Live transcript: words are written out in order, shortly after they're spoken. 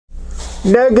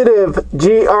Negative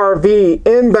GRV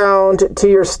inbound to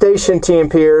your station, team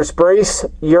peers. Brace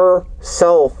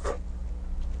yourself.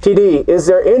 TD, is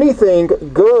there anything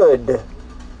good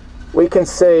we can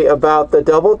say about the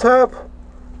double tap?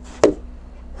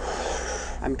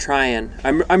 I'm trying.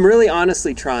 I'm really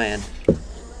honestly trying.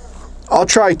 I'll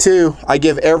try too. I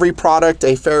give every product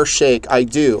a fair shake. I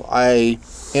do. I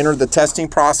entered the testing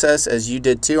process, as you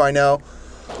did too, I know,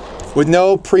 with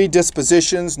no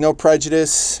predispositions, no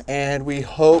prejudice, and we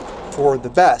hope for the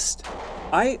best.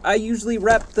 I usually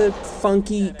rep the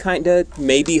funky, kind of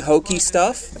maybe hokey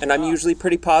stuff, and I'm usually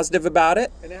pretty positive about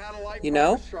it. You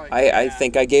know, I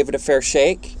think I gave it a fair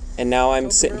shake, and now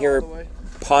I'm sitting here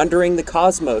pondering the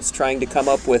cosmos, trying to come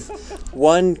up with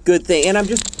one good thing. And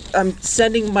I'm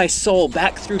sending my soul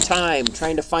back through time,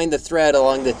 trying to find the thread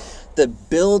along the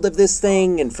build of this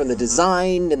thing, and from the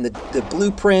design and the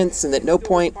blueprints, and at no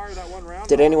point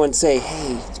did anyone say,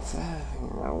 hey,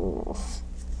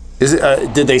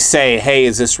 did they say, hey,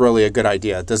 is this really a good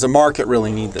idea? Does the market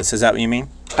really need this? Is that what you mean?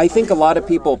 I think a lot of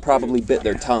people probably bit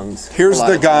their tongues. Here's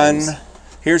the gun.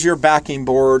 Here's your backing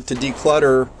board to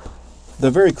declutter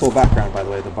the very cool background, by the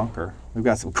way, the bunker. We've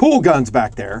got some cool guns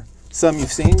back there. Some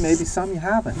you've seen, maybe some you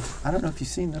haven't. I don't know if you've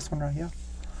seen this one right here.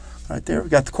 Right there,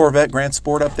 we've got the Corvette Grand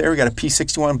Sport up there. We got a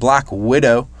P61 Black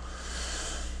Widow.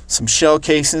 Some shell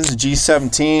cases,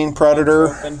 G17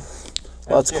 Predator.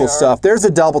 Lots of cool stuff. There's a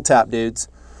double tap, dudes.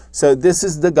 So this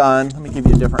is the gun. Let me give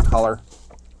you a different color.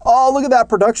 Oh, look at that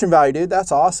production value, dude. That's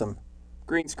awesome.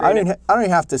 Green screen. I don't even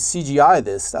have to CGI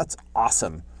this. That's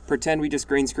awesome. Pretend we just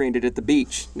green screened it at the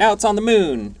beach. Now it's on the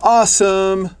moon.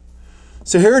 Awesome.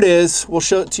 So here it is. We'll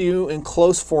show it to you in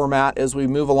close format as we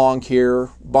move along here,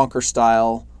 bunker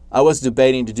style. I was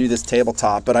debating to do this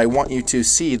tabletop, but I want you to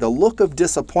see the look of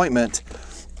disappointment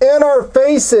in our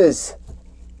faces.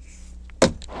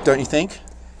 Don't you think?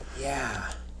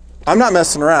 Yeah. I'm not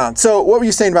messing around. So what were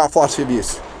you saying about philosophy of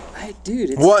use?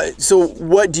 Dude,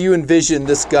 what do you envision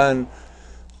this gun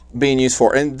being used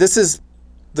for? And this is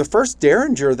the first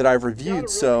Derringer that I've reviewed,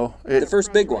 so... the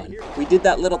first big one. We did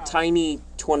that little tiny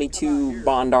 22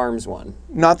 Bond Arms one.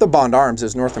 Not the Bond Arms,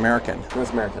 it's North American.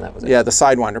 North American, that was it. Yeah, the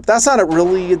Sidewinder. But that's not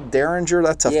really a Derringer,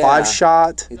 that's a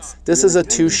 5-shot. This is a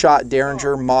 2-shot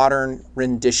Derringer, modern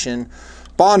rendition.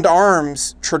 Bond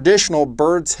Arms, traditional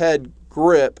bird's head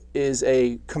grip, is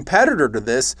a competitor to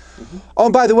this. Oh,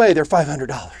 and by the way, they're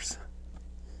 $500.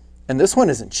 And this one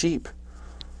isn't cheap.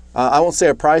 I won't say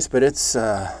a price, but it's,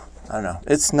 I don't know,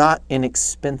 it's not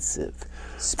inexpensive.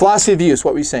 Philosophy of use,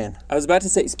 what were you saying? I was about to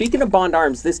say, speaking of Bond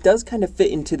Arms, this does kind of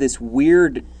fit into this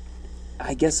weird,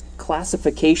 I guess,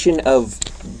 classification of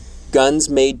guns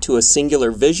made to a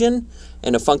singular vision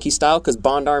and a funky style, because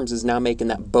Bond Arms is now making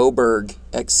that Boberg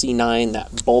XC9, that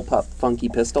bullpup funky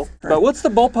pistol. Right. But what's the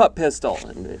bullpup pistol?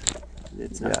 And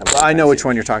it's not I know which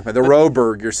one you're talking about. The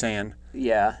Roberg, you're saying.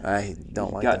 Yeah. I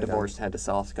don't like that. Got divorced, had to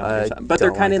sell his gun or something. But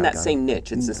they're kind of in that same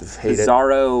niche. It's this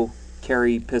bizarro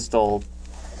carry pistol.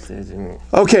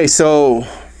 Okay, so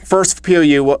first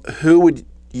POU, who would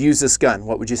use this gun?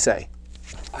 What would you say?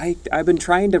 I've been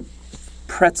trying to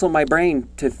pretzel my brain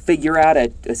to figure out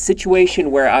a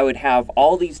situation where I would have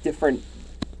all these different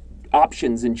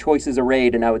options and choices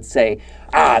arrayed, and I would say,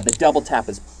 the double tap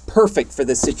is perfect for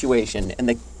this situation.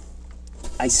 And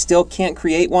I still can't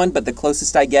create one, but the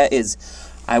closest I get is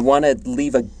I want to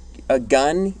leave a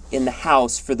gun in the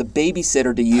house for the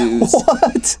babysitter to use.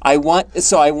 What? I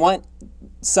want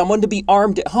someone to be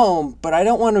armed at home, but I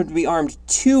don't want them to be armed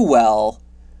too well.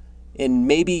 In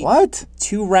maybe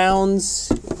 2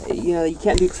 rounds, you know, you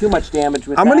can't do too much damage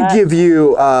with that. I'm going to give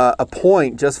you a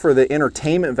point just for the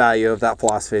entertainment value of that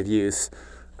philosophy of use.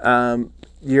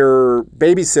 Your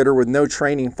babysitter with no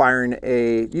training firing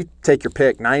you take your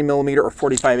pick, 9mm or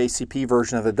 45 ACP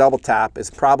version of the double tap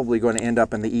is probably going to end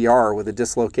up in the ER with a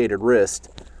dislocated wrist.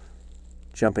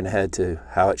 Jumping ahead to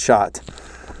how it shot.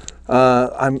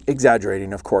 I'm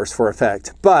exaggerating, of course, for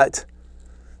effect. But,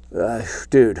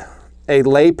 dude, a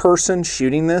lay person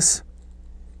shooting this,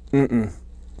 an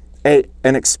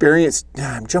experienced,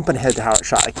 I'm jumping ahead to how it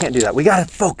shot. I can't do that. We got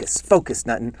to focus,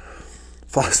 nothing.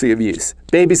 Philosophy of use.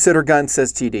 Babysitter gun,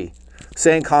 says TD.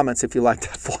 Say in comments if you like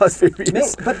that philosophy of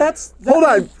use. But that's hold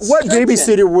on. What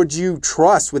babysitter would you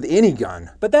trust with any gun?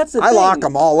 But that's the thing. I lock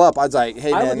them all up. I was like,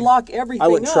 hey man, I would lock everything up. I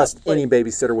wouldn't trust any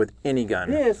babysitter with any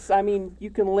gun. This, I mean, you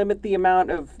can limit the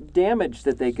amount of damage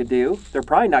that they could do. They're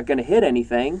probably not going to hit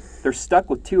anything. They're stuck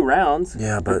with 2 rounds.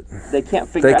 Yeah, but they can't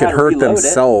figure out how to reload it. They could hurt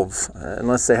themselves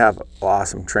unless they have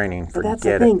awesome training. But that's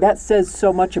the thing. That says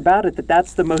so much about it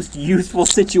that's the most useful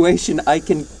situation I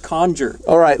can conjure.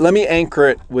 All right, let me anchor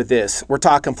it with this. use, we're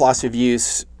talking philosophy of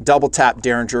use, DoubleTap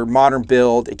Derringer, modern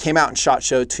build. It came out in SHOT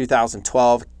Show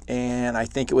 2012, and I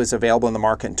think it was available in the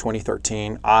market in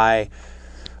 2013. I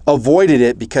avoided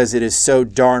it because it is so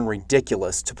darn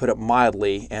ridiculous, to put it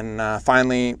mildly. And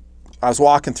finally, I was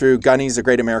walking through Gunny's, a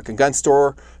great American gun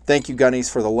store. Thank you, Gunny's,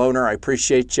 for the loaner. I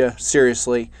appreciate you,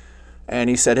 seriously. And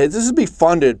he said, hey, this would be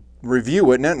fun to review,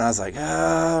 wouldn't it? And I was like,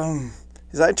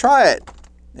 he's like, try it.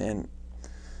 And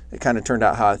it kind of turned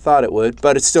out how I thought it would,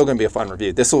 but it's still going to be a fun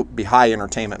review. This will be high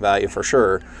entertainment value for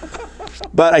sure.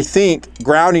 But I think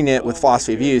grounding it with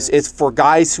philosophy of use, it's for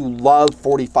guys who love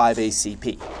 45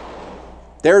 ACP.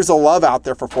 There's a love out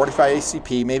there for 45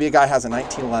 ACP. Maybe a guy has a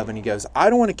 1911. He goes, I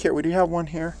don't want to carry. Do you have one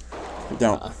here? We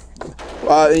don't.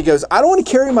 He goes, I don't want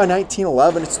to carry my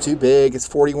 1911. It's too big. It's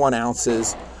 41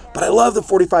 ounces. But I love the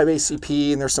 45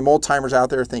 ACP. And there's some old timers out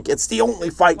there who think it's the only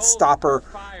fight stopper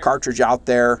cartridge out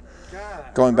there.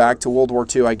 Going back to World War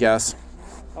II, I guess.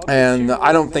 And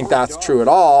I don't think that's true at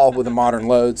all with the modern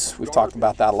loads. We've talked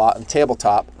about that a lot in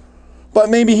tabletop. But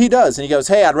maybe he does. And he goes,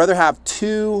 hey, I'd rather have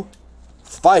 2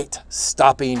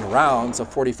 fight-stopping rounds of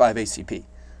 45 ACP.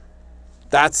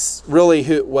 That's really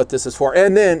what this is for.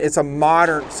 And then it's a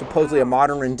modern, supposedly a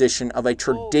modern rendition of a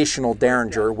traditional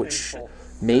Derringer, which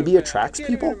maybe attracts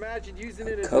people.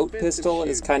 A coat pistol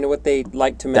is kind of what they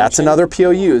like to mention. That's another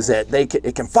POU, is that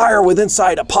it can fire with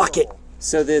inside a pocket.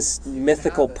 So this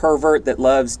mythical pervert that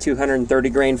loves 230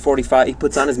 grain 45, he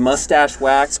puts on his mustache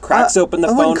wax, cracks open the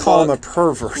phone book. I wouldn't call him a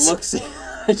pervert. Looks,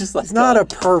 I just like. He's not a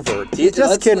pervert. He's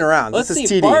just kidding around. Let's this is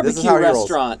see TD. This is how he rolls.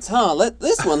 restaurants, huh?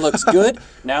 This one looks good.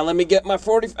 Now let me get my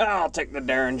 45. I'll take the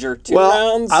Derringer. 2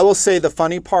 rounds. I will say the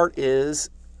funny part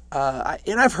is,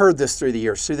 and I've heard this through the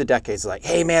years, through the decades, like,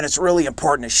 hey man, it's really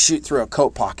important to shoot through a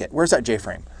coat pocket. Where's that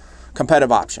J-frame?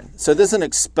 Competitive option. So this is an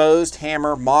exposed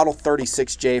hammer, model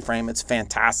 36 J-frame. It's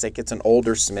fantastic. It's an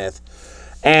older Smith.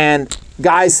 And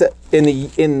guys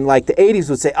in like the 80s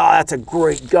would say, oh, that's a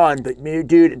great gun, but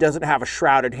dude, it doesn't have a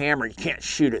shrouded hammer. You can't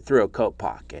shoot it through a coat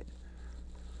pocket.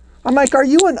 I'm like, are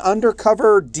you an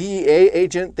undercover DEA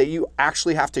agent that you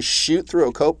actually have to shoot through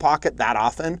a coat pocket that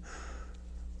often?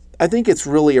 I think it's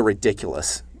really a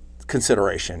ridiculous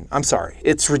consideration. I'm sorry.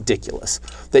 It's ridiculous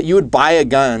that you would buy a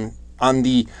gun on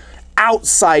the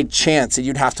outside chance that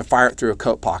you'd have to fire it through a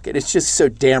coat pocket. It's just so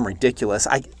damn ridiculous.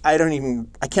 I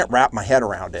can't wrap my head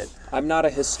around it. I'm not a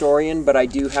historian, but I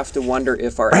do have to wonder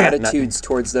if our attitudes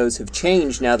towards those have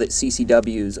changed now that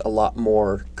CCW is a lot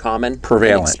more common,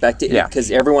 prevalent, and expected. Yeah, because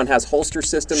everyone has holster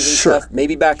systems and stuff.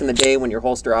 Maybe back in the day when your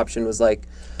holster option was like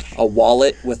a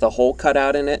wallet with a hole cut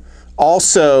out in it.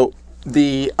 Also,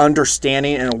 the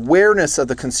understanding and awareness of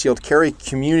the concealed carry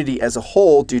community as a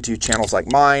whole, due to channels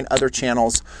like mine, other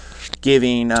channels,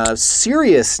 giving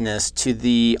seriousness to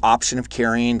the option of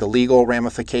carrying, the legal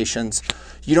ramifications.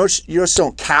 You just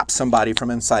don't cap somebody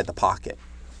from inside the pocket.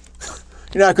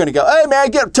 You're not going to go, hey man,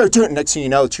 get two. Next thing you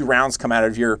know, 2 rounds come out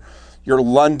of your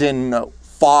London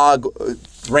fog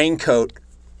raincoat.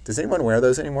 Does anyone wear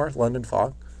those anymore? London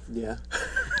fog? Yeah.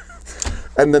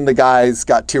 And then the guy's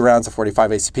got 2 rounds of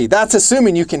 45 ACP. That's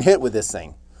assuming you can hit with this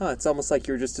thing. Huh, it's almost like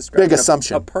you were just describing big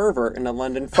assumption. A pervert in a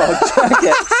London fog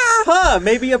jacket. Huh,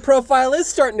 maybe a profile is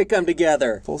starting to come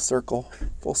together. Full circle,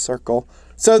 full circle.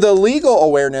 So the legal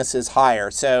awareness is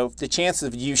higher. So the chances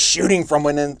of you shooting from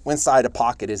inside a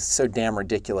pocket is so damn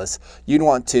ridiculous. You'd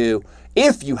want to,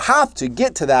 if you have to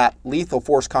get to that lethal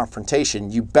force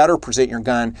confrontation, you better present your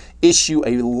gun, issue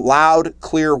a loud,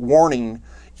 clear warning.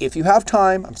 If you have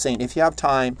time, I'm saying if you have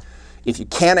time, if you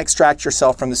can extract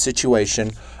yourself from the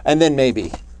situation, and then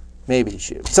maybe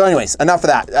shoot. So anyways, enough of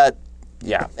that.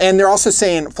 Yeah, and they're also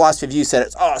saying, philosophy of use said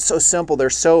it's so simple.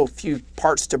 There's so few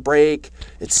parts to break.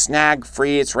 It's snag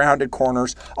free. It's rounded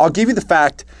corners. I'll give you the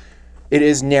fact it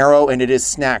is narrow and it is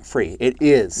snag free. It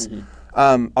is.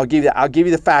 Mm-hmm. I'll give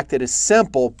you the fact that it's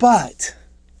simple, but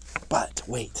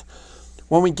wait.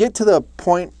 When we get to the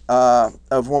point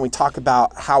of when we talk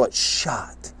about how it's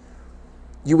shot,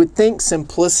 you would think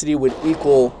simplicity would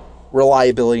equal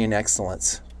reliability and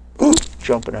excellence.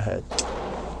 Jumping ahead.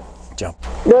 Jump.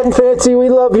 Nothing fancy, we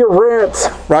love your rants.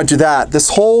 Roger that. This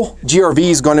whole GRV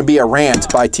is going to be a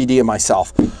rant by TD and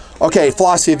myself. Okay,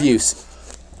 philosophy of use.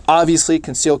 Obviously,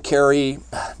 concealed carry,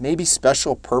 maybe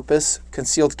special purpose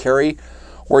concealed carry,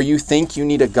 where you think you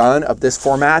need a gun of this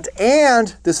format,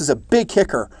 and this is a big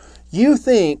kicker. You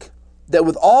think that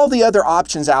with all the other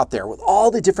options out there, with all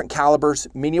the different calibers,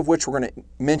 many of which we're going to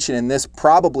mention in this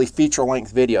probably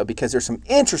feature-length video because there's some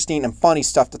interesting and funny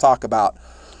stuff to talk about,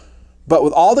 but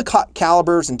with all the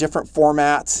calibers and different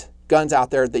formats, guns out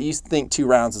there, that you think 2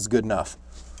 rounds is good enough.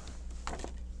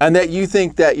 And that you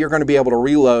think that you're going to be able to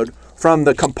reload from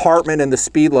the compartment and the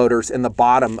speed loaders in the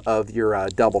bottom of your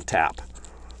double tap.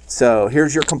 So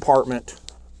here's your compartment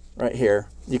right here.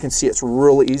 You can see it's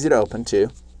really easy to open too.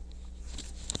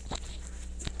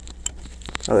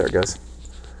 Oh, there it goes.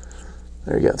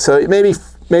 There you go. So maybe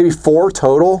 4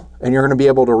 total, and you're going to be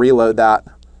able to reload that.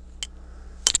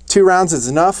 2 rounds is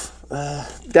enough.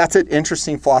 That's an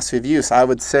interesting philosophy of use. I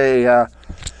would say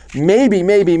maybe,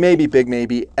 big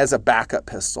maybe, as a backup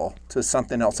pistol to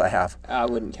something else I have. I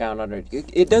wouldn't count on it.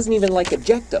 It doesn't even like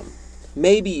eject them.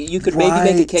 Maybe you could maybe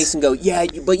make a case and go, yeah,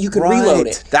 but you could reload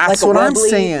it. That's like what I'm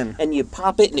saying. And you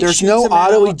pop it and it There's shoots no them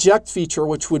auto out. eject feature,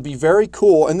 which would be very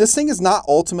cool. And this thing is not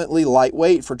ultimately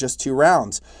lightweight for just 2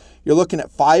 rounds. You're looking at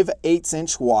 5/8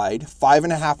 inch wide,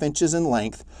 5.5 inches in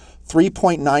length,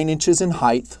 3.9 inches in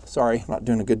height. Sorry, I'm not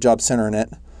doing a good job centering it.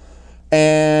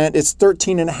 And it's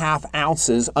 13.5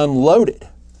 ounces unloaded.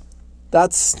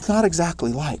 That's not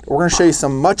exactly light. We're going to show you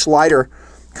some much lighter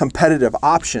competitive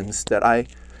options that I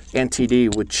and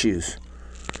TD would choose.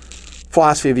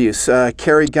 Philosophy of use,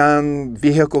 carry gun,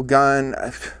 vehicle gun.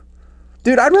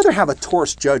 Dude, I'd rather have a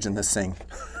Taurus Judge in this thing.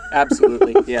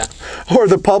 Absolutely, yeah. Or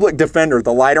the Public Defender,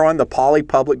 the lighter one, the Poly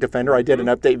Public Defender. I did an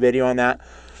update video on that.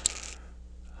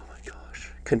 Oh my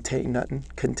gosh, contain nothing,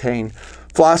 contain.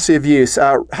 Philosophy of use,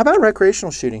 how about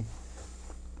recreational shooting?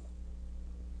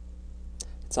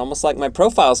 It's almost like my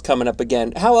profile's coming up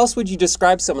again. How else would you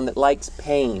describe someone that likes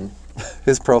pain?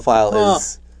 His profile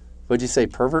is... What'd you say,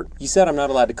 pervert? You said I'm not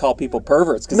allowed to call people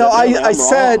perverts. No, I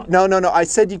said, no. I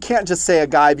said you can't just say a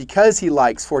guy because he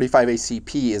likes 45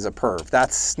 ACP is a perv.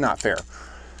 That's not fair.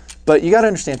 But you got to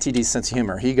understand TD's sense of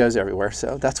humor. He goes everywhere,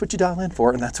 so that's what you dial in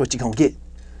for, and that's what you're going to get.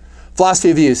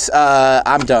 Philosophy of use,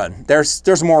 I'm done.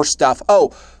 There's more stuff.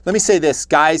 Oh, let me say this.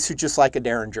 Guys who just like a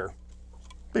Derringer.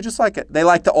 They just like it. They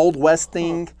like the Old West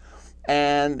thing,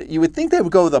 and you would think they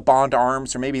would go with a Bond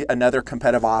Arms or maybe another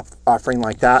competitive offering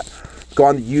like that. Go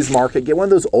on the used market, get one of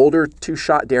those older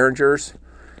 2-shot Derringers.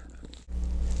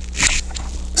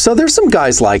 So there's some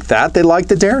guys like that. They like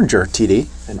the Derringer, TD.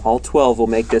 And all 12 will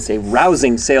make this a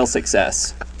rousing sales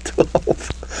success.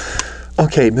 12.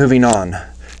 Okay, moving on.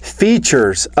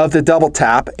 Features of the double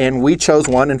tap, and we chose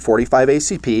one in 45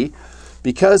 ACP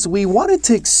because we wanted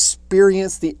to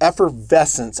experience the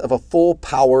effervescence of a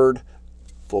full-powered,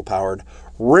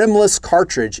 rimless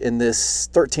cartridge in this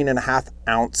 13.5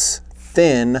 ounce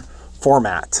thin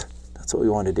format. That's what we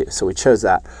wanted to do, so we chose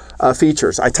that.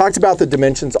 Features. I talked about the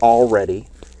dimensions already,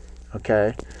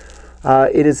 okay?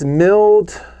 It is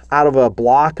milled out of a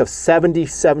block of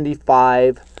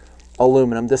 70-75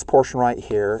 aluminum, this portion right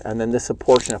here, and then this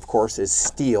portion, of course, is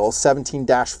steel,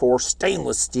 17-4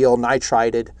 stainless steel,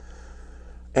 nitrided,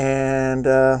 and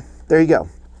there you go.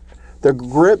 The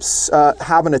grips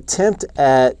have an attempt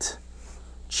at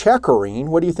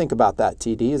checkering. What do you think about that,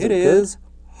 TD? Is it good?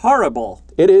 Horrible.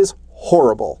 It is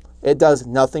horrible. It does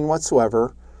nothing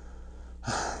whatsoever.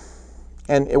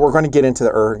 And we're going to get into the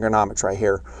ergonomics right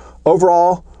here.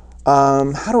 Overall,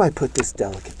 how do I put this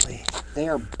delicately? They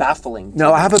are baffling.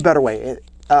 No, I have a better way.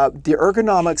 The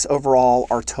ergonomics overall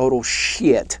are total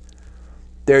shit.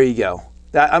 There you go.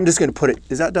 I'm just going to put it.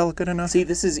 Is that delicate enough? See,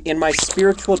 this is in my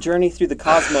spiritual journey through the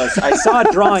cosmos. I saw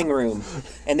a drawing room,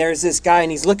 and there's this guy,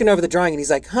 and he's looking over the drawing, and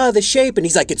he's like, huh, the shape. And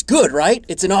he's like, it's good, right?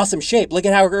 It's an awesome shape. Look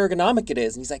at how ergonomic it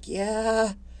is. And he's like,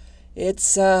 yeah,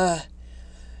 it's, I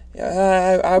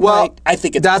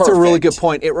think it's that's perfect. a really good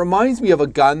point. It reminds me of a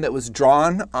gun that was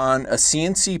drawn on a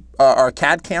CNC or a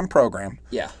CAD CAM program.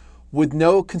 Yeah. With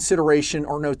no consideration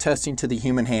or no testing to the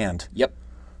human hand. Yep.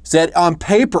 That on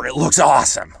paper, it looks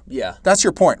awesome. Yeah. That's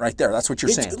your point right there. That's what you're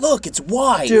saying. Look, it's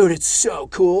wide. Dude, it's so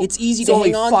cool. It's easy to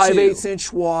hang on to. It's only 5/8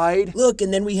 inch wide. Look,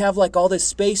 and then we have like all this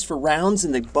space for rounds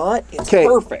in the butt. It's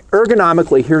perfect.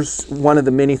 Ergonomically, here's one of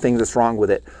the many things that's wrong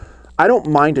with it. I don't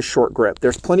mind a short grip.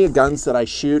 There's plenty of guns that I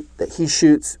shoot, that he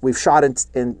shoots, we've shot in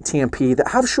TMP that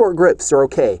have short grips. They're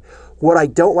okay. What I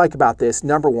don't like about this,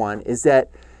 number one, is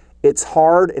that it's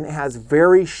hard and it has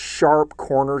very sharp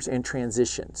corners and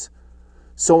transitions.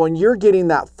 So when you're getting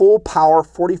that full power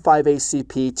 45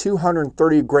 ACP,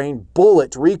 230 grain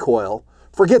bullet recoil,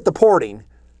 forget the porting,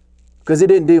 because it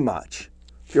didn't do much.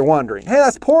 If you're wondering, hey,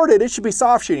 that's ported, it should be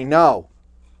soft shooting. No,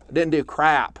 it didn't do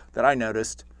crap that I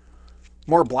noticed.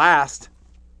 More blast.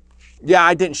 Yeah,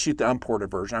 I didn't shoot the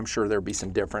unported version. I'm sure there'd be some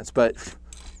difference, but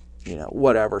you know,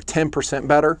 whatever. 10%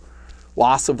 better,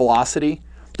 loss of velocity.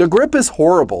 The grip is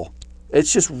horrible.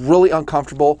 It's just really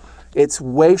uncomfortable. It's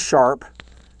way sharp.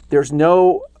 There's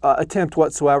no attempt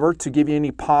whatsoever to give you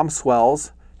any palm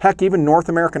swells. Heck, even North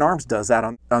American Arms does that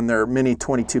on their Mini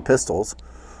 22 pistols.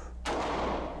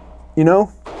 You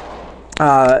know?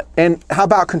 And how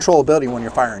about controllability when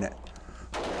you're firing it?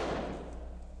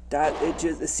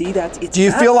 Do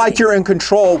you feel like you're in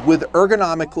control with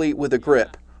ergonomically with a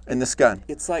grip in this gun?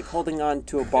 It's like holding on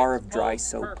to a bar of dry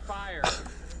soap.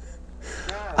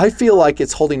 I feel like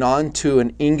it's holding on to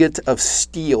an ingot of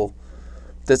steel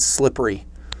that's slippery.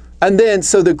 And then,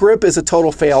 so the grip is a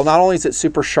total fail. Not only is it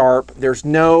super sharp, there's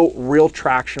no real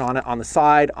traction on it on the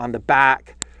side, on the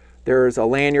back. There's a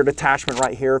lanyard attachment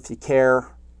right here if you care.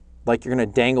 Like you're gonna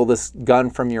dangle this gun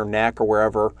from your neck or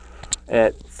wherever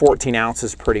at 14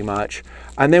 ounces pretty much.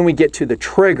 And then we get to the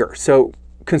trigger. So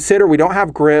consider we don't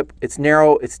have grip, it's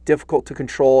narrow, it's difficult to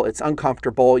control, it's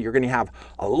uncomfortable, you're gonna have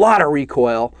a lot of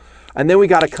recoil. And then we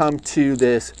gotta come to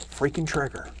this freaking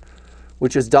trigger,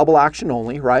 which is double action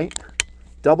only, right?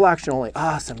 Double action only,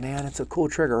 awesome, man, it's a cool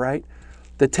trigger, right?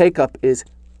 The take-up is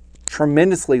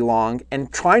tremendously long,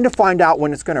 and trying to find out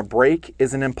when it's gonna break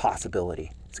is an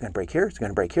impossibility. It's gonna break here, it's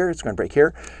gonna break here, it's gonna break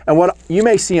here. And what you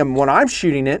may see them when I'm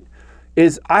shooting it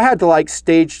is I had to like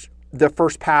stage the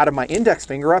first pad of my index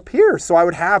finger up here so I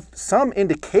would have some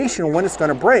indication when it's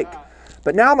gonna break.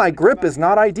 But now my grip is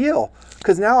not ideal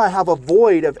because now I have a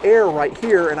void of air right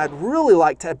here and I'd really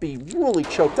like to be really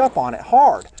choked up on it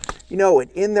hard. You know,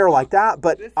 and in there like that,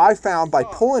 but I found by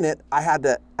pulling it, I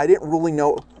didn't really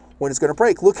know when it's gonna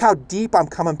break. Look how deep I'm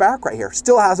coming back right here.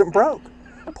 Still hasn't broke.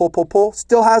 Pull, pull, pull,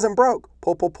 still hasn't broke.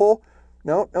 Pull, pull, pull.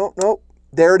 No, no, no.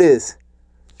 There it is.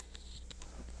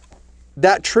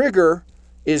 That trigger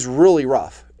is really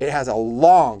rough. It has a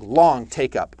long, long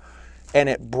take up and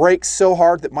it breaks so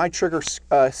hard that my trigger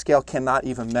scale cannot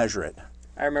even measure it.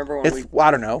 I remember when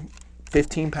I don't know,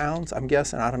 15 pounds, I'm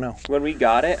guessing, I don't know. When we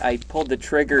got it, I pulled the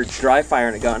trigger dry fire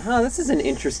and it going, huh, this is an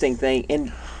interesting thing.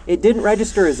 And it didn't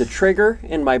register as a trigger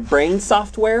in my brain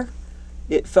software.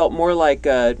 It felt more like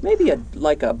maybe a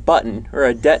button or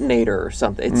a detonator or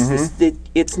something.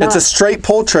 It's not. It's a straight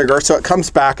pull trigger, so it comes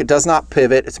back. It does not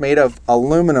pivot. It's made of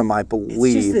aluminum, I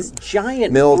believe. It's just this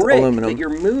giant milled brick aluminum that you're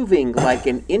moving like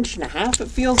an inch and a half. It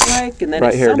feels like, and then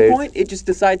right at here, some dude. point it just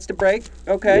decides to break.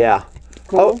 Okay. Yeah.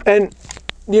 Cool. Oh, and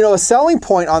you know, a selling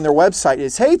point on their website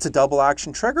is, hey, it's a double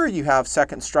action trigger. You have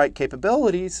second strike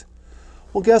capabilities.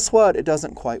 Well, guess what? It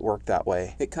doesn't quite work that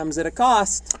way. It comes at a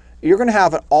cost. You're going to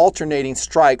have alternating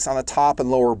strikes on the top and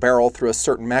lower barrel through a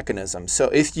certain mechanism. So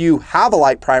if you have a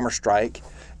light primer strike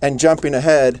and jumping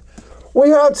ahead, we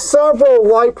had several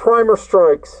light primer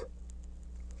strikes.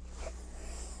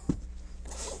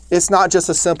 It's not just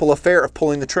a simple affair of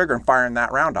pulling the trigger and firing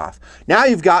that round off. Now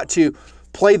you've got to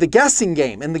play the guessing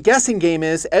game. And the guessing game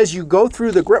is, as you go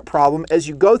through the grip problem, as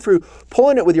you go through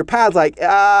pulling it with your pads, like,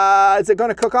 is it going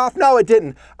to cook off? No, it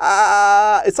didn't.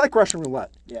 It's like Russian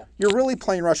roulette. Yeah. You're really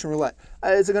playing Russian roulette.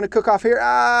 Is it going to cook off here?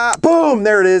 Boom,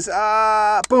 there it is.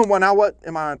 Boom. Well, now what?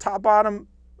 Am I on top, bottom?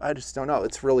 I just don't know.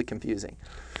 It's really confusing.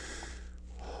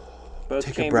 Both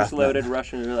Take a chambers breath, loaded, man.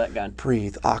 Russian roulette gun.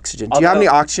 Breathe, oxygen. Do you have any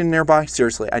oxygen nearby?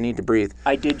 Seriously, I need to breathe.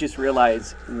 I did just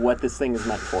realize what this thing is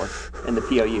meant for in the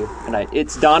POU. And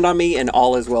it's dawned on me, and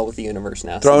all is well with the universe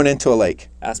now. Thrown into a lake.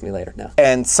 Ask me later. No.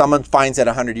 And someone finds it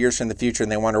 100 years in the future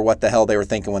and they wonder what the hell they were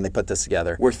thinking when they put this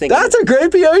together. We're thinking, that's a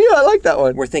great POU. I like that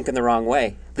one. We're thinking the wrong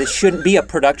way. This shouldn't be a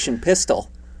production pistol.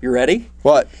 You ready?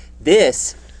 What?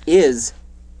 This is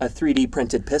a 3D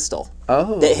printed pistol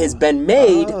that has been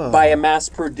made by a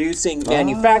mass-producing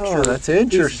manufacturer that's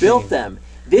interesting. who's built them.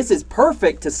 This is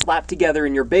perfect to slap together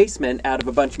in your basement out of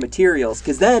a bunch of materials,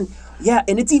 because then, yeah,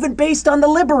 and it's even based on the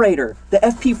Liberator, the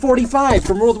FP-45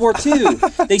 from World War II.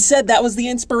 They said that was the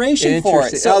inspiration for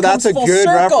it. So that's a good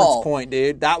circle. reference point,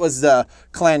 dude. That was the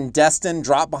clandestine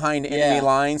drop behind enemy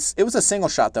lines. It was a single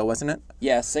shot, though, wasn't it?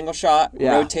 Yeah, single shot,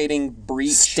 rotating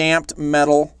breech. Stamped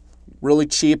metal. Really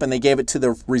cheap, and they gave it to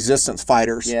the resistance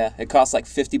fighters. Yeah, it cost like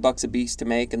 $50 a piece to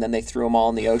make, and then they threw them all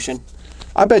in the ocean.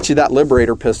 I bet you that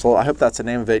Liberator pistol, I hope that's the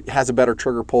name of it, has a better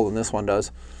trigger pull than this one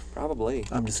does. Probably.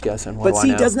 I'm just guessing. But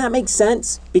see, doesn't that make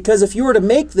sense? Because if you were to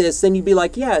make this, then you'd be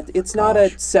like, yeah, it's not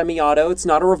a semi-auto, it's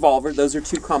not a revolver. Those are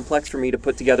too complex for me to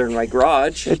put together in my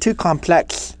garage. They're too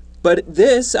complex. But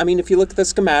this, I mean, if you look at the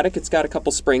schematic, it's got a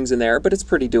couple springs in there, but it's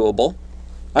pretty doable.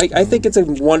 I think it's a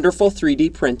wonderful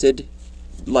 3D printed,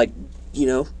 like, you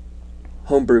know,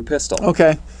 homebrew pistol.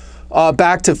 Okay.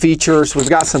 Back to features. We've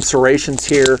got some serrations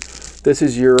here. This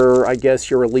is your, I guess,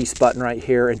 your release button right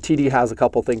here. And TD has a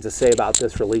couple things to say about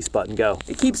this release button. Go.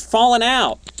 It keeps falling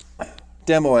out.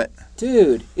 Demo it.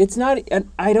 Dude, it's not,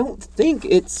 I don't think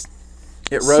it's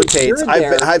It rotates.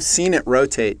 I've seen it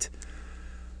rotate.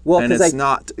 Well, and it's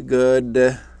not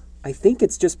good. I think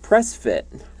it's just press fit.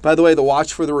 By the way, the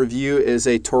watch for the review is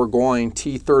a Tourgoing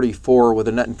T34 with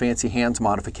a Nut and Fancy Hands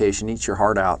modification. Eat your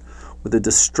heart out. With a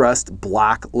distressed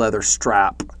black leather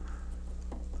strap.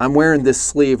 I'm wearing this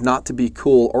sleeve not to be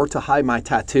cool or to hide my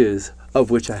tattoos, of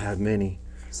which I have many.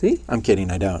 See? I'm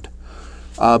kidding, I don't.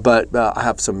 But I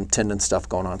have some tendon stuff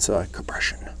going on, so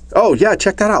compression. Oh yeah,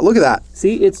 check that out. Look at that.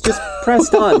 See, it's just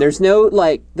pressed on. There's no,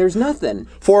 like, there's nothing.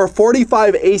 For a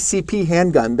 45 ACP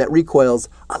handgun that recoils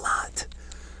a lot.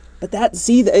 But that,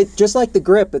 see, just like the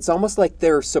grip, it's almost like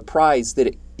they're surprised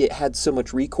that it had so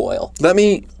much recoil. Let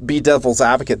me be devil's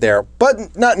advocate there,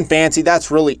 but nothing fancy.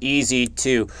 That's really easy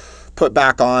to put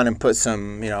back on and put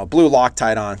some, blue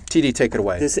Loctite on. TD, take it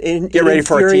away. Get ready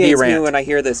for a TD rant. Me when I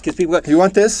hear this, because people go, you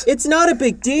want this? It's not a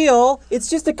big deal. It's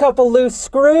just a couple loose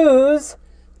screws.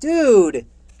 Dude.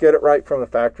 Get it right from the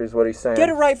factory is what he's saying. Get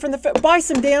it right from the buy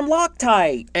some damn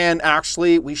Loctite. And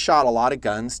actually, we shot a lot of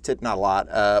guns. Not a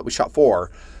lot. We shot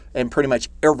 4. And pretty much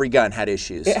every gun had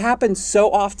issues. It happens so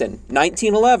often.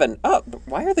 1911. Oh,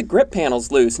 why are the grip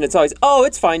panels loose? And it's always, oh,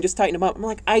 it's fine, just tighten them up. I'm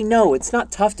like, I know, it's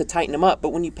not tough to tighten them up, but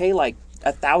when you pay like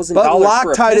 $1,000 but for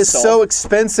a Loctite pistol, is so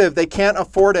expensive, they can't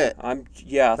afford it.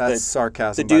 That's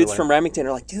sarcasm. The dudes from Remington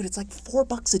are like, dude, it's like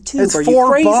 $4 a tube. It's are $4. You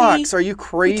crazy? Are you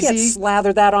crazy? You can't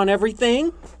slather that on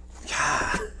everything.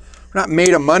 Yeah. We're not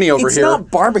made of money over here. It's not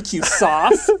barbecue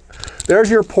sauce. There's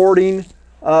your porting.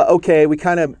 Okay, we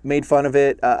kind of made fun of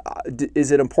it. Is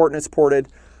it important it's ported?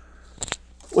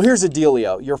 Well, here's the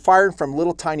dealio. You're firing from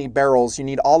little tiny barrels. You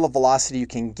need all the velocity you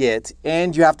can get,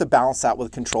 and you have to balance that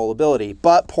with controllability.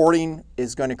 But porting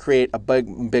is going to create a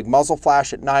big muzzle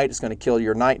flash at night. It's going to kill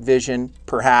your night vision,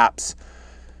 perhaps.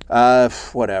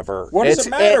 Whatever. What does it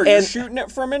matter? You're shooting it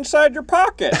from inside your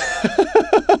pocket.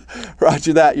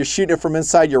 Roger that. You're shooting it from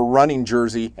inside your running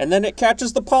jersey. And then it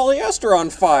catches the polyester on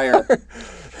fire.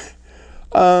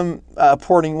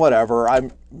 Porting, whatever.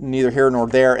 I'm neither here nor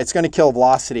there. It's going to kill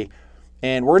velocity.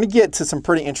 And we're going to get to some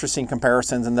pretty interesting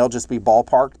comparisons, and they'll just be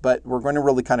ballparked, but we're going to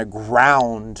really kind of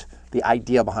ground the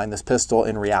idea behind this pistol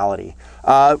in reality.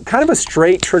 Kind of a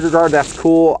straight trigger guard, that's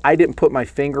cool. I didn't put my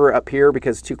finger up here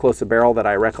because it's too close to barrel that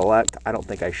I recollect. I don't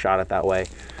think I shot it that way.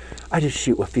 I just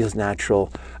shoot what feels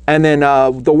natural. And then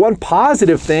the one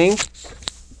positive thing,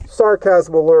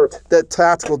 sarcasm alert, that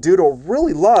TacticalDoodle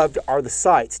really loved are the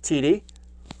sights. TD?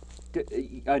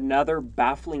 Another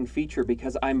baffling feature,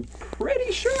 because I'm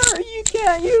pretty sure you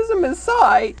can't use them as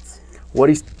sights.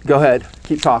 Go ahead,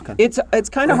 keep talking. It's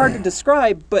kind of hard to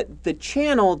describe, but the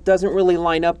channel doesn't really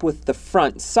line up with the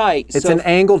front sight. It's an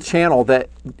angled channel that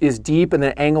is deep and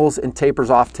then angles and tapers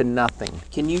off to nothing.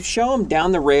 Can you show them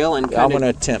down the rail and I'm going to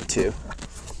attempt to.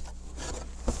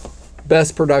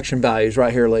 Best production values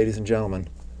right here, ladies and gentlemen.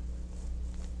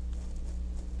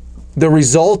 The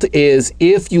result is,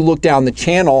 if you look down the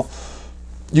channel,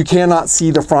 you cannot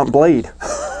see the front blade,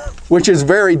 which is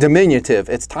very diminutive.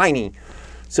 It's tiny.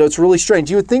 So it's really strange.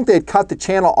 You would think they'd cut the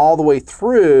channel all the way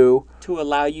through to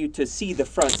allow you to see the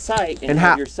front sight and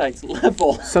have your sights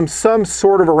level. Some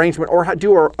sort of arrangement, or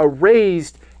do a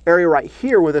raised area right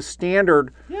here with a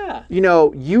standard,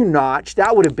 U-notch.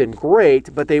 That would have been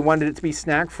great, but they wanted it to be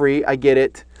snag-free. I get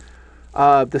it.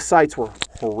 The sights were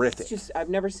horrific. I've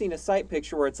never seen a sight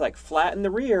picture where it's like flat in the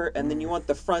rear and then you want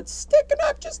the front sticking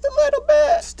up just a little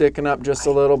bit. Sticking up just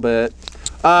a little bit.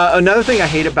 Another thing I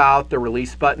hate about the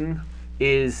release button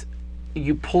is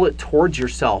you pull it towards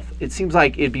yourself. It seems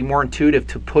like it'd be more intuitive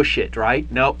to push it, right?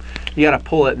 Nope. You got to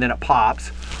pull it and then it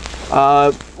pops.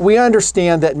 We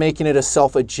understand that making it a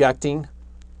self-ejecting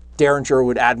Derringer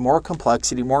would add more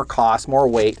complexity, more cost, more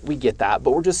weight. We get that,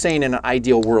 but we're just saying in an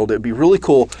ideal world, it'd be really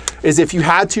cool is if you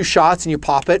had 2 shots and you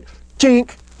pop it,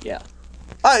 jink. Yeah.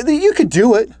 You could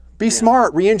do it. Be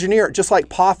smart, re-engineer it, just like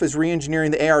POF is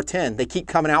re-engineering the AR-10. They keep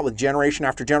coming out with generation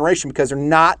after generation because they're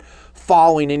not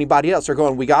following anybody else. They're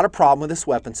going, we got a problem with this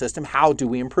weapon system. How do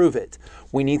we improve it?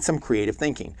 We need some creative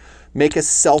thinking. Make a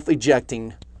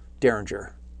self-ejecting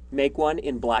Derringer. Make one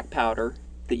in black powder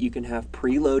that you can have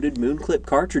preloaded moon clip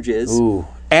cartridges. Ooh.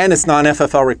 And it's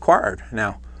non-FFL required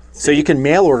now. So you can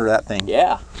mail order that thing.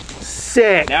 Yeah.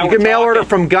 Sick. You can mail order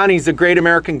from Gunny's, the Great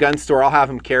American Gun Store. I'll have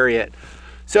them carry it.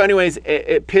 So anyways,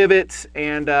 it pivots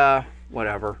and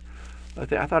whatever. I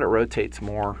thought it rotates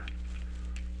more.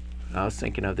 I was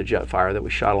thinking of the Jetfire that we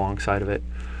shot alongside of it.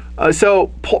 So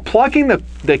plucking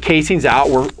the casings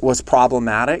out was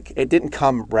problematic. It didn't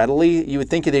come readily. You would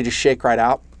think they just shake right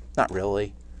out. Not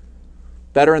really.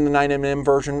 Better in the 9mm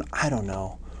version? I don't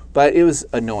know. But it was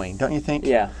annoying, don't you think?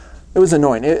 Yeah. It was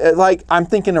annoying. Like, I'm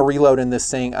thinking of reloading this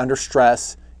thing under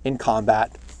stress in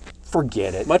combat.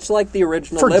 Forget it. Much like the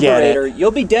original Liberator,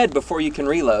 you'll be dead before you can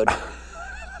reload.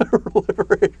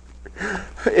 Liberator.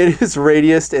 It is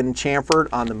radiused and chamfered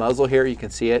on the muzzle here. You can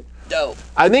see it. Dope.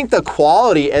 I think the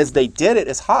quality as they did it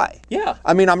is high. Yeah.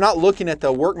 I mean, I'm not looking at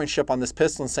the workmanship on this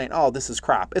pistol and saying, oh, this is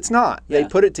crap. It's not. Yeah. They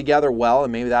put it together well,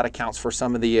 and maybe that accounts for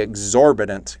some of the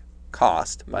exorbitant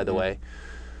cost, by the way.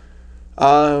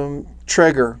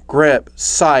 Trigger, grip,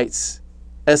 sights,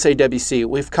 SAWC.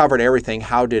 We've covered everything.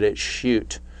 How did it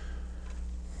shoot?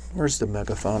 Where's the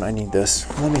megaphone? I need this.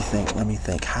 Let me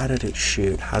think. How did it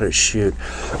shoot? It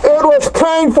was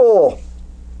painful.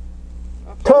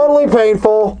 Totally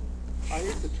painful.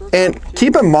 And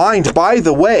keep in mind, by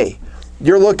the way,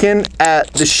 you're looking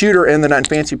at the shooter in the Nut and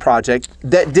Fancy project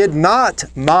that did not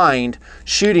mind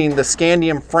shooting the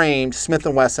scandium framed Smith &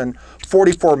 Wesson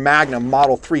 44 Magnum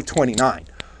Model 329.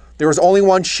 There was only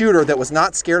one shooter that was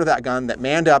not scared of that gun that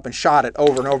manned up and shot it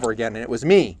over and over again, and it was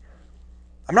me.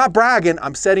 I'm not bragging,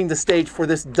 I'm setting the stage for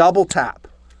this double tap.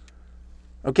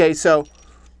 Okay, so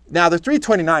now the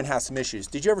 329 has some issues.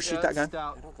 Did you ever shoot that gun?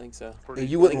 I don't think so.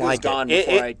 You wouldn't like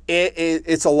it.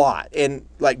 It's a lot. And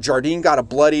like Jardine got a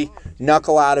bloody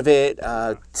knuckle out of it.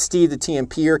 Steve, the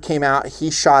TMPer, came out.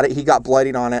 He shot it. He got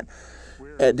bloodied on it.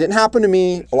 It didn't happen to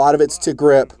me. A lot of it's to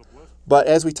grip. But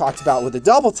as we talked about with the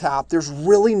double tap, there's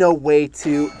really no way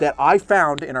that I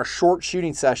found in our short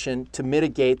shooting session to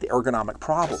mitigate the ergonomic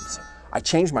problems. I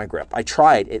changed my grip. I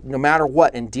tried it no matter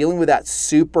what. And dealing with that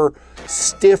super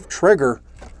stiff trigger,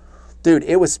 dude,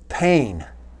 it was pain.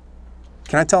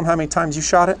 Can I tell him how many times you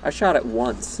shot it? I shot it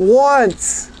once.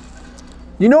 Once!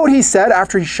 You know what he said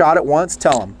after he shot it once?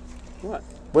 Tell him. What?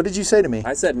 What did you say to me?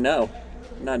 I said no.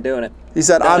 I'm not doing it. He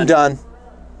said, I'm done.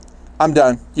 I'm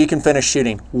done. You can finish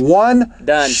shooting. One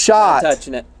shot. Not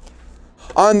touching it.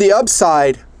 On the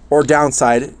upside or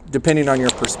downside, depending on your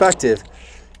perspective,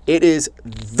 it is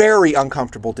very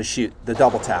uncomfortable to shoot the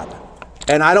double tap.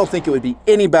 And I don't think it would be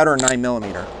any better in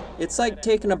 9mm. It's like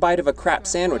taking a bite of a crap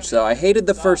sandwich, though. I hated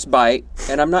the first bite,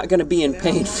 and I'm not going to be in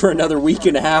pain for another week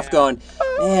and a half going,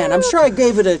 man, I'm sure I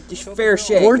gave it a fair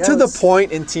shake. We're to the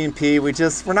point in TMP,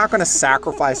 we're not going to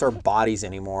sacrifice our bodies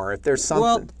anymore. If there's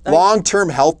something long-term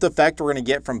health effect we're going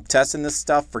to get from testing this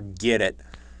stuff, forget it.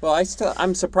 Well,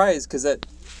 I'm surprised because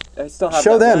I still have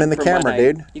Show them in the camera,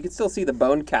 dude. You can still see the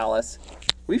bone callus.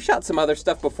 We've shot some other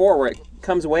stuff before where it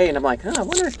comes away, and I'm like, I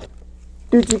wonder.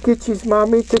 Did you get his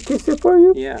mommy to kiss it for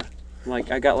you? Yeah.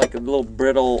 Like, I got like a little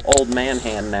brittle old man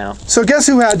hand now. So guess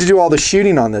who had to do all the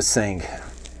shooting on this thing?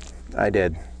 I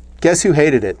did. Guess who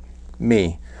hated it?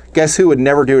 Me. Guess who would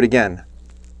never do it again?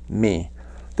 Me.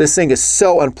 This thing is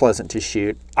so unpleasant to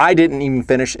shoot. I didn't even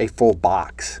finish a full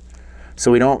box.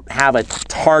 So we don't have a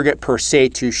target per se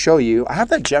to show you. I have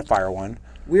that Jetfire one.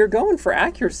 We're going for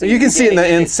accuracy. You can see in the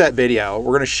inset video.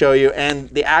 We're going to show you. And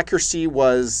the accuracy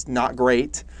was not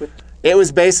great. It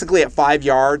was basically at 5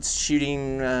 yards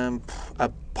shooting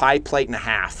a pie plate and a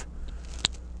half.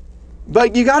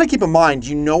 But you got to keep in mind,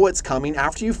 you know what's coming.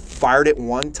 After you fired it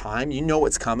one time, you know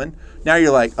what's coming. Now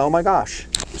you're like, oh my gosh,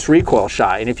 it's recoil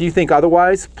shot. And if you think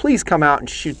otherwise, please come out and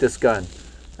shoot this gun.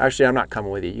 Actually, I'm not coming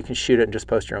with you. You can shoot it and just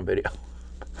post your own video.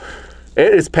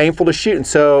 It is painful to shoot, and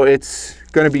so it's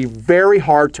going to be very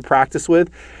hard to practice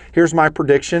with. Here's my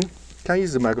prediction. Can I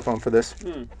use the microphone for this?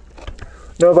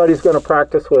 Nobody's going to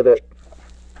practice with it.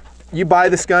 You buy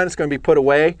this gun, it's going to be put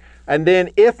away. And then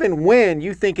if and when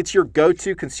you think it's your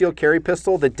go-to concealed carry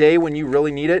pistol, the day when you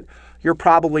really need it, you're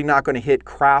probably not going to hit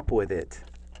crap with it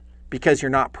because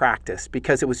you're not practiced,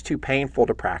 because it was too painful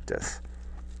to practice,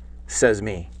 says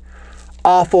me.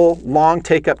 Awful, long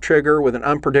take-up trigger with an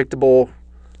unpredictable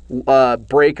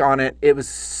break on it. It was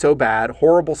so bad.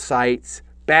 Horrible sights,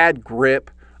 bad grip,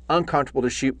 uncomfortable to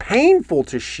shoot, painful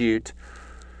to shoot.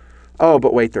 Oh,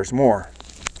 but wait, there's more.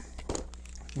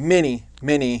 Many,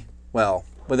 well,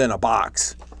 within a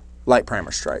box, light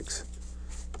primer strikes,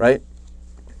 right?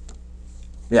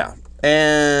 Yeah,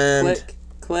 and click,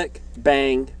 click,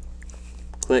 bang,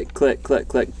 click, click, click,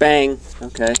 click, bang.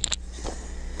 Okay,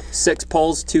 6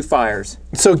 pulls, 2 fires.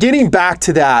 So getting back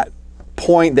to that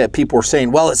point that people were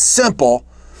saying, well, it's simple,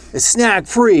 it's snag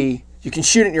free, you can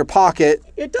shoot it in your pocket.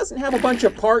 It doesn't have a bunch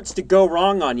of parts to go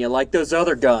wrong on you like those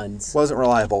other guns. Wasn't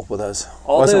reliable with us.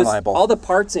 All the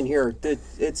parts in here,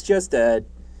 it's just a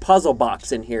puzzle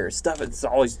box in here. Stuff, it's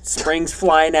always springs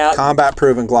flying out. Combat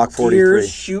proven Glock 43.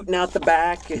 Gears shooting out the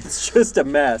back. It's just a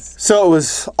mess. So it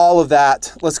was all of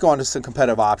that. Let's go on to some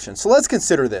competitive options. So let's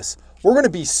consider this. We're going to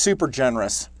be super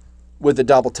generous with the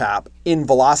double tap in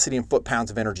velocity and foot-pounds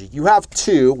of energy. You have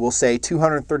 2, we'll say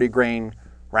 230 grain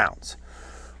rounds.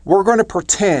 We're going to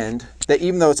pretend that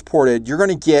even though it's ported, you're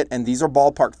going to get, and these are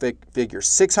ballpark figures,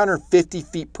 650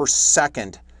 feet per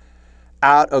second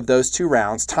out of those 2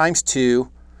 rounds, times 2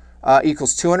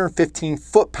 equals 215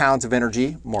 foot-pounds of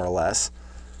energy, more or less,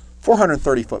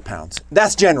 430 foot-pounds.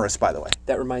 That's generous, by the way.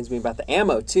 That reminds me about the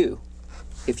ammo, too.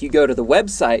 If you go to the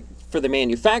website for the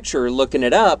manufacturer, looking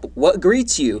it up, what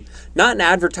greets you? Not an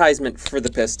advertisement for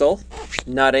the pistol,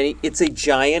 not any, it's a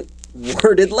giant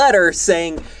worded letter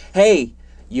saying, hey,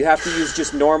 you have to use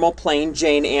just normal plain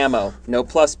Jane ammo. No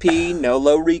plus P, no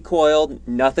low recoil,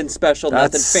 nothing special,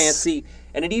 nothing fancy.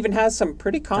 And it even has some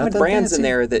pretty common brands in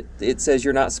there that it says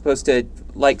you're not supposed to,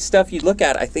 like stuff you look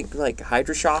at, I think like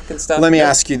Hydroshock and stuff. Let me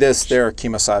ask you this there,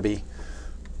 Kimosabi.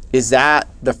 Is that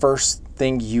the first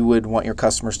thing you would want your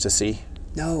customers to see?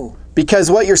 No.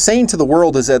 Because what you're saying to the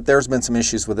world is that there's been some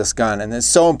issues with this gun, and it's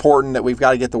so important that we've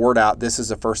got to get the word out. This is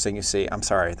the first thing you see. I'm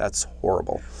sorry, that's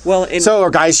horrible. Well, so are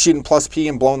guys shooting plus P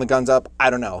and blowing the guns up? I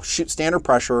don't know. Shoot standard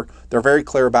pressure. They're very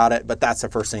clear about it, but that's the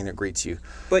first thing that greets you.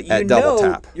 But you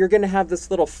know you're going to have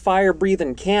this little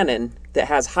fire-breathing cannon that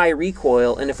has high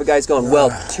recoil, and if a guy's going, well,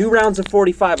 2 rounds of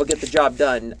 45 will get the job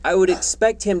done, I would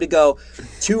expect him to go,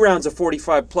 2 rounds of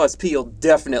 45 plus P will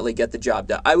definitely get the job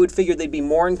done. I would figure they'd be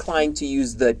more inclined to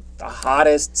use the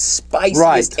hottest,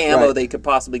 spiciest ammo they could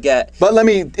possibly get. But let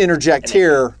me interject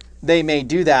here. They may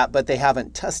do that, but they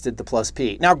haven't tested the plus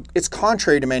P. Now, it's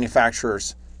contrary to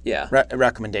manufacturers'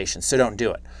 recommendations, so don't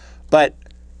do it. But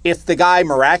if the guy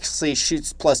miraculously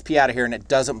shoots plus P out of here and it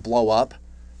doesn't blow up,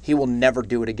 he will never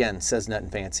do it again, says Nothing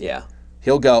Fancy. Yeah.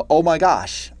 He'll go, oh my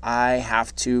gosh, I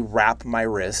have to wrap my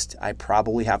wrist. I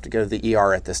probably have to go to the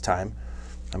ER at this time.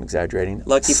 I'm exaggerating.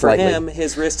 Lucky slightly. For him,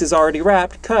 his wrist is already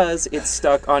wrapped because it's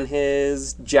stuck on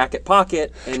his jacket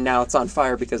pocket, and now it's on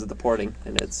fire because of the porting,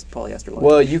 and it's polyester leather.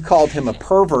 Well, you called him a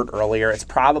pervert earlier. It's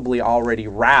probably already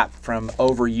wrapped from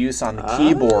overuse on the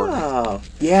keyboard. Oh,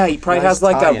 yeah, he probably has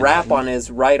like a wrap on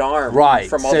his right arm. Right,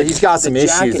 from all so he's got some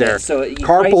issues there. So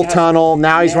carpal tunnel,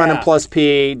 now he's running plus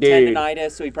P, dude.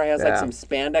 Tendinitis, so he probably has like some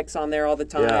spandex on there all the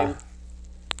time. Yeah.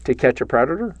 To catch a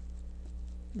predator?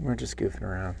 We're just goofing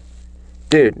around.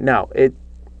 Dude, no.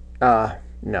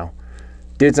 No.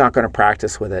 Dude's not going to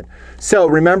practice with it. So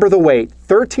remember the weight.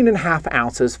 13.5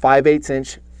 ounces, 5/8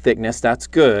 inch thickness. That's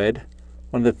good.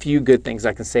 One of the few good things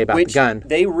I can say about the gun.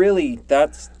 They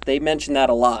mention that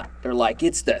a lot. They're like,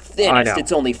 it's the thinnest.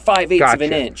 It's only 5/8 of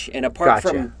an inch. And apart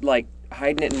from like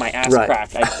hiding it in my ass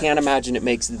crack, I can't imagine it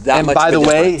makes that much of a difference. And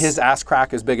by the way, his ass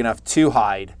crack is big enough to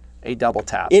hide a double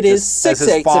tap. It is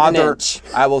 6/8 of an inch.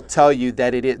 I will tell you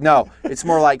that it is. No, it's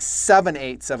more like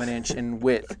 7/8 of an inch in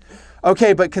width.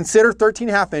 Okay, but consider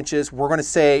 13.5 inches. We're going to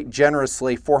say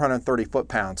generously 430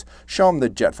 foot-pounds. Show them the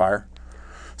Jetfire.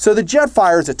 So the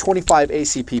Jetfire is a 25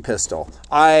 ACP pistol.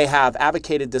 I have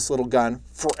advocated this little gun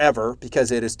forever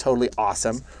because it is totally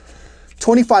awesome.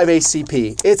 25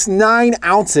 ACP. It's 9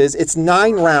 ounces. It's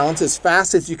 9 rounds as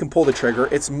fast as you can pull the trigger.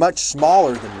 It's much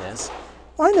smaller than this.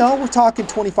 I know, we're talking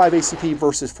 25 ACP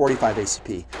versus 45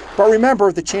 ACP. But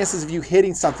remember, the chances of you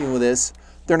hitting something with this,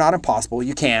 they're not impossible.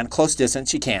 You can, close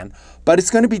distance, you can. But it's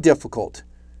going to be difficult.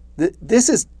 This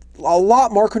is a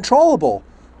lot more controllable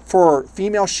for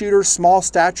female shooters, small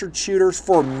statured shooters.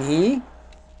 For me,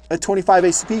 at 25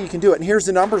 ACP, you can do it. And here's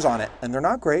the numbers on it. And they're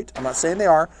not great. I'm not saying they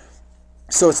are.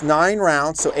 So it's 9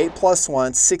 rounds, so 8 plus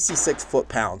 1, 66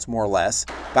 foot-pounds, more or less.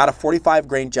 About a 45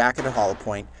 grain jacketed hollow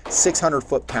point, 600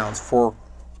 foot-pounds for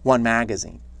one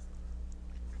magazine.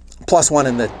 Plus 1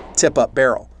 in the tip-up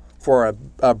barrel for a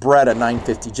Beretta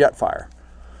 950 Jetfire.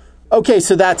 Okay,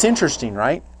 so that's interesting,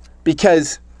 right?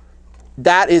 Because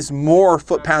that is more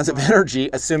foot-pounds of energy,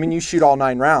 assuming you shoot all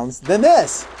 9 rounds, than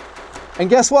this. And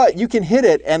guess what? You can hit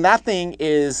it, and that thing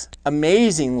is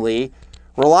amazingly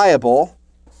reliable.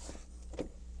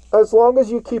 As long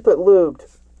as you keep it lubed.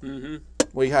 Mm-hmm.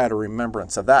 We had a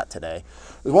remembrance of that today.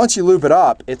 Once you lube it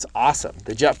up, it's awesome.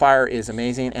 The Jetfire is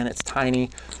amazing, and it's tiny.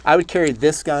 I would carry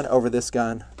this gun over this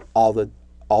gun all the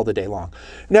day long.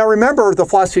 Now remember, the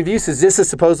philosophy of use is this is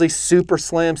supposedly super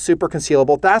slim, super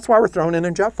concealable. That's why we're throwing in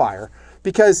a Jetfire,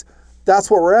 because that's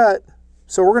what we're at.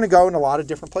 So we're going to go in a lot of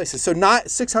different places. So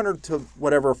not 600 to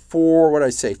whatever,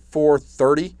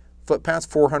 430 foot-pounds,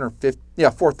 450, yeah,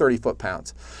 430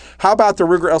 foot-pounds. How about the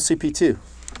Ruger LCP2,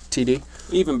 TD?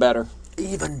 Even better.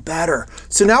 Even better.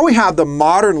 So now we have the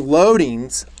modern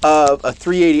loadings of a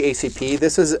 380 ACP.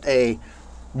 This is a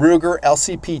Ruger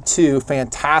LCP2,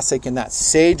 fantastic in that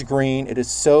sage green. It is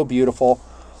so beautiful.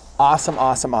 Awesome,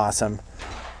 awesome, awesome.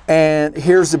 And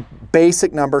here's the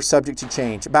basic number subject to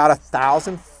change. About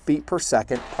 1,000 feet per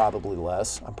second, probably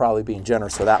less. I'm probably being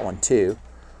generous with that one too.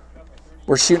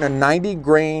 We're shooting a 90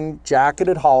 grain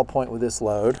jacketed hollow point with this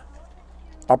load.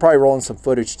 I'll probably roll in some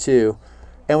footage too.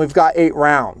 And we've got 8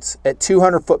 rounds at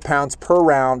 200 foot-pounds per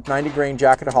round, 90 grain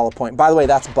jacketed hollow point. By the way,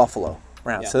 that's Buffalo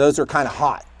rounds. Yeah. So those are kind of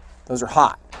hot. Those are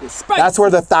hot. That's where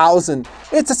the 1,000,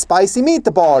 it's a spicy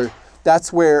meatball.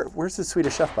 That's where's the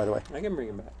Swedish chef, by the way? I can bring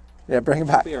him back. Yeah, bring him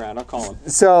back. He'll be around, I'll call him.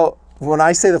 So when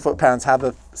I say the foot-pounds, have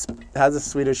the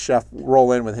Swedish chef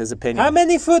roll in with his opinion. How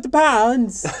many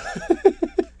foot-pounds?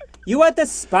 You want the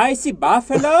spicy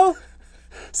buffalo?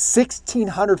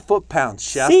 1,600 foot-pounds,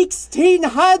 Chef.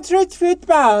 1,600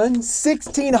 foot-pounds.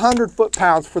 1,600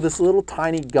 foot-pounds for this little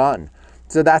tiny gun.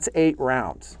 So that's 8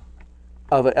 rounds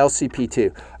of an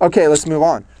LCP2. Okay, let's move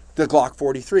on. The Glock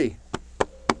 43.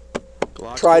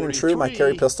 Tried and true, my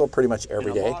carry pistol pretty much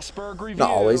every day. Not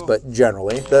always, but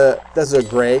generally. This is a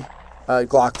gray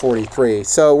Glock 43.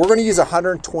 So we're going to use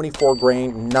 124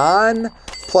 grain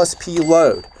non-plus P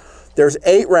load. There's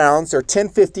 8 rounds. They're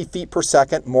 1050 feet per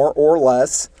second, more or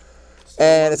less.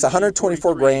 And it's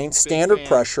 124 grain, standard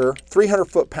pressure, 300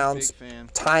 foot-pounds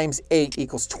times 8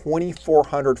 equals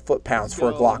 2,400 foot-pounds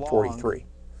for a Glock 43.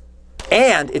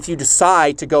 And if you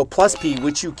decide to go plus P,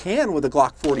 which you can with a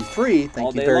Glock 43,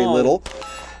 thank you very little,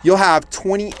 you'll have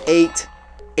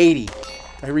 2,880. Did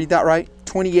I read that right?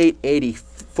 2,880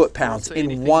 foot-pounds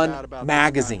in one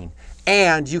magazine.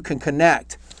 And you can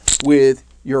connect with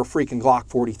your freaking Glock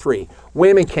 43.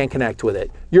 Women can connect with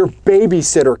it. Your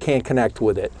babysitter can connect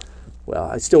with it. Well,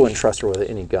 I still wouldn't trust her with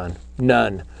any gun.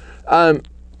 None.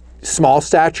 Small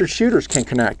stature shooters can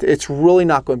connect. It's really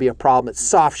not going to be a problem. It's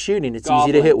soft shooting. It's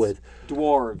easy to hit with.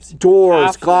 Dwarves,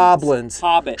 halflings, goblins,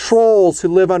 hobbits, trolls who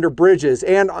live under bridges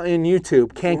and in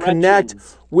YouTube can connect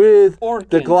with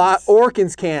the Glock.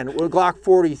 Orkins can with Glock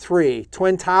 43.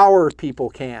 Twin Tower people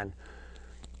can.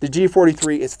 The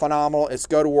G43 is phenomenal. It's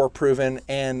go-to-war proven,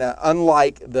 and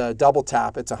unlike the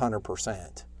DoubleTap, it's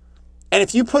 100%. And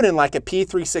if you put in like a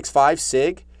P365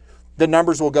 SIG, the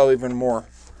numbers will go even more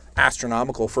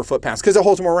astronomical for foot-pounds because it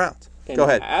holds more rounds. Go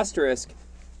ahead. Asterisk,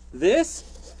 this,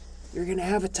 you're going to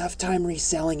have a tough time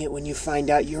reselling it when you find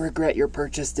out you regret your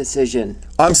purchase decision.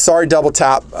 I'm sorry,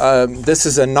 DoubleTap. This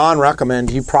is a non-recommend.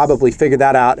 You probably figured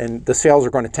that out, and the sales are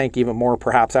going to tank even more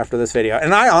perhaps after this video.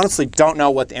 And I honestly don't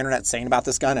know what the internet's saying about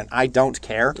this gun, and I don't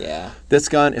care. Yeah. This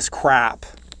gun is crap.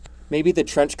 Maybe the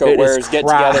trench coat wearers get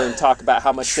together and talk about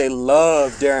how much they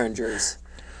love Derringers.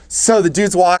 So the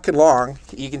dude's walking along.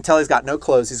 You can tell he's got no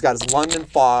clothes. He's got his London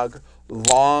Fog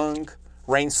long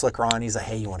rain slicker on. He's like,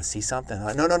 hey, you want to see something? I'm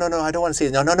like, no, I don't want to see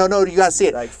it. No, you got to see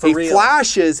it. Like, he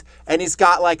flashes, and he's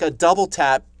got like a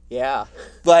DoubleTap,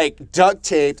 like duct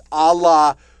taped a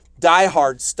la Die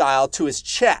Hard style to his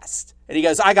chest. And he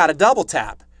goes, I got a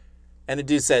DoubleTap. And the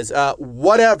dude says,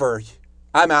 whatever,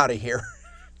 I'm out of here.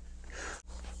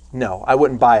 No, I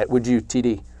wouldn't buy it. Would you,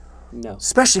 TD? No.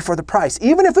 Especially for the price.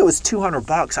 Even if it was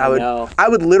 $200, I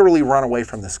would literally run away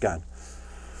from this gun.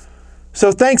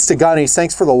 So thanks to Gunnies,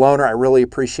 thanks for the loaner. I really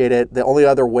appreciate it. The only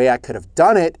other way I could have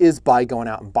done it is by going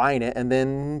out and buying it and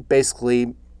then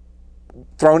basically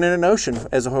thrown in an ocean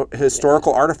as a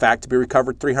historical artifact to be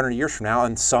recovered 300 years from now,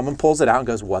 and someone pulls it out and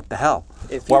goes, what the hell?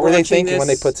 What were they thinking when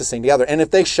they put this thing together? And if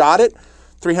they shot it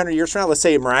 300 years from now, let's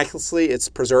say miraculously it's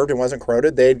preserved and wasn't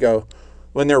corroded, they'd go,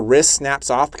 when their wrist snaps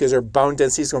off because their bone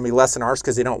density is going to be less than ours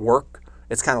because they don't work.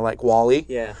 It's kind of like Wall-E.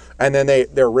 Yeah. And then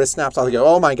their wrist snaps off. They go,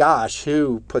 oh my gosh,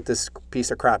 who put this piece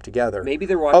of crap together? Maybe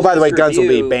they're watching. Oh, by the way, guns will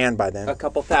be banned by then. A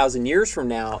couple thousand years from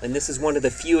now, and this is one of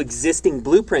the few existing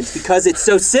blueprints because it's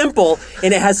so simple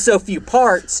and it has so few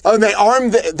parts. Oh, and they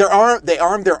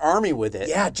arm their army with it.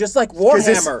 Yeah, just like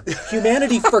Warhammer.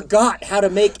 Humanity forgot how to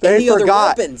make any other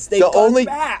weapons. They've gone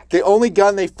back. The only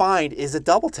gun they find is a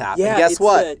DoubleTap. Yeah, and guess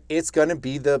what? It's going to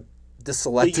be the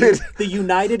selected the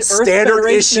United Earth standard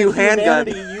Federation issue of handgun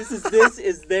uses this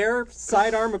as their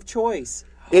sidearm of choice.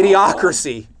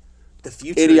 Idiocracy. The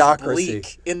future is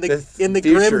bleak. In the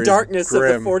grim darkness of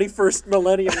the 41st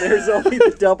millennium, there's only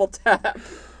the DoubleTap.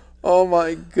 Oh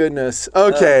my goodness.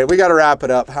 Okay, we got to wrap it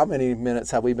up. How many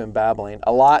minutes have we been babbling?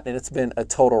 A lot, and it's been a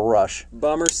total rush.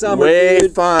 Bummer summer, Way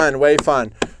dude.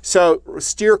 fun. So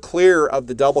steer clear of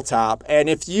the DoubleTap, and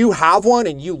if you have one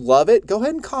and you love it, go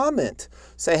ahead and comment.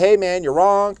 Say, hey man, you're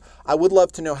wrong. I would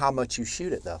love to know how much you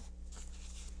shoot it though.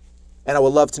 And I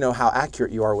would love to know how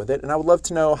accurate you are with it. And I would love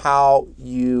to know how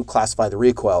you classify the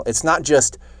recoil. It's not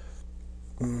just,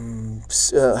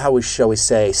 shall we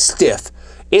say, stiff.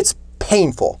 It's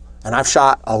painful. And I've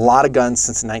shot a lot of guns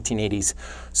since the 1980s.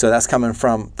 So that's coming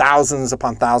from thousands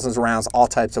upon thousands of rounds, all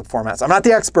types of formats. I'm not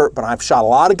the expert, but I've shot a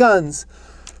lot of guns.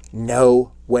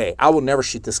 No way. I will never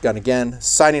shoot this gun again.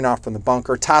 Signing off from the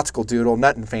bunker, TacticalDoodle,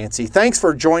 nothing fancy. Thanks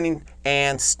for joining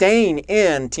and staying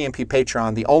in TMP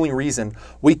Patreon, the only reason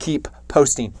we keep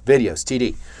posting videos.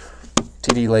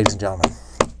 TD, ladies and gentlemen.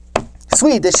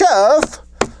 Swedish chef.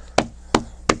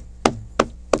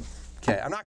 Okay,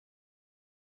 I'm not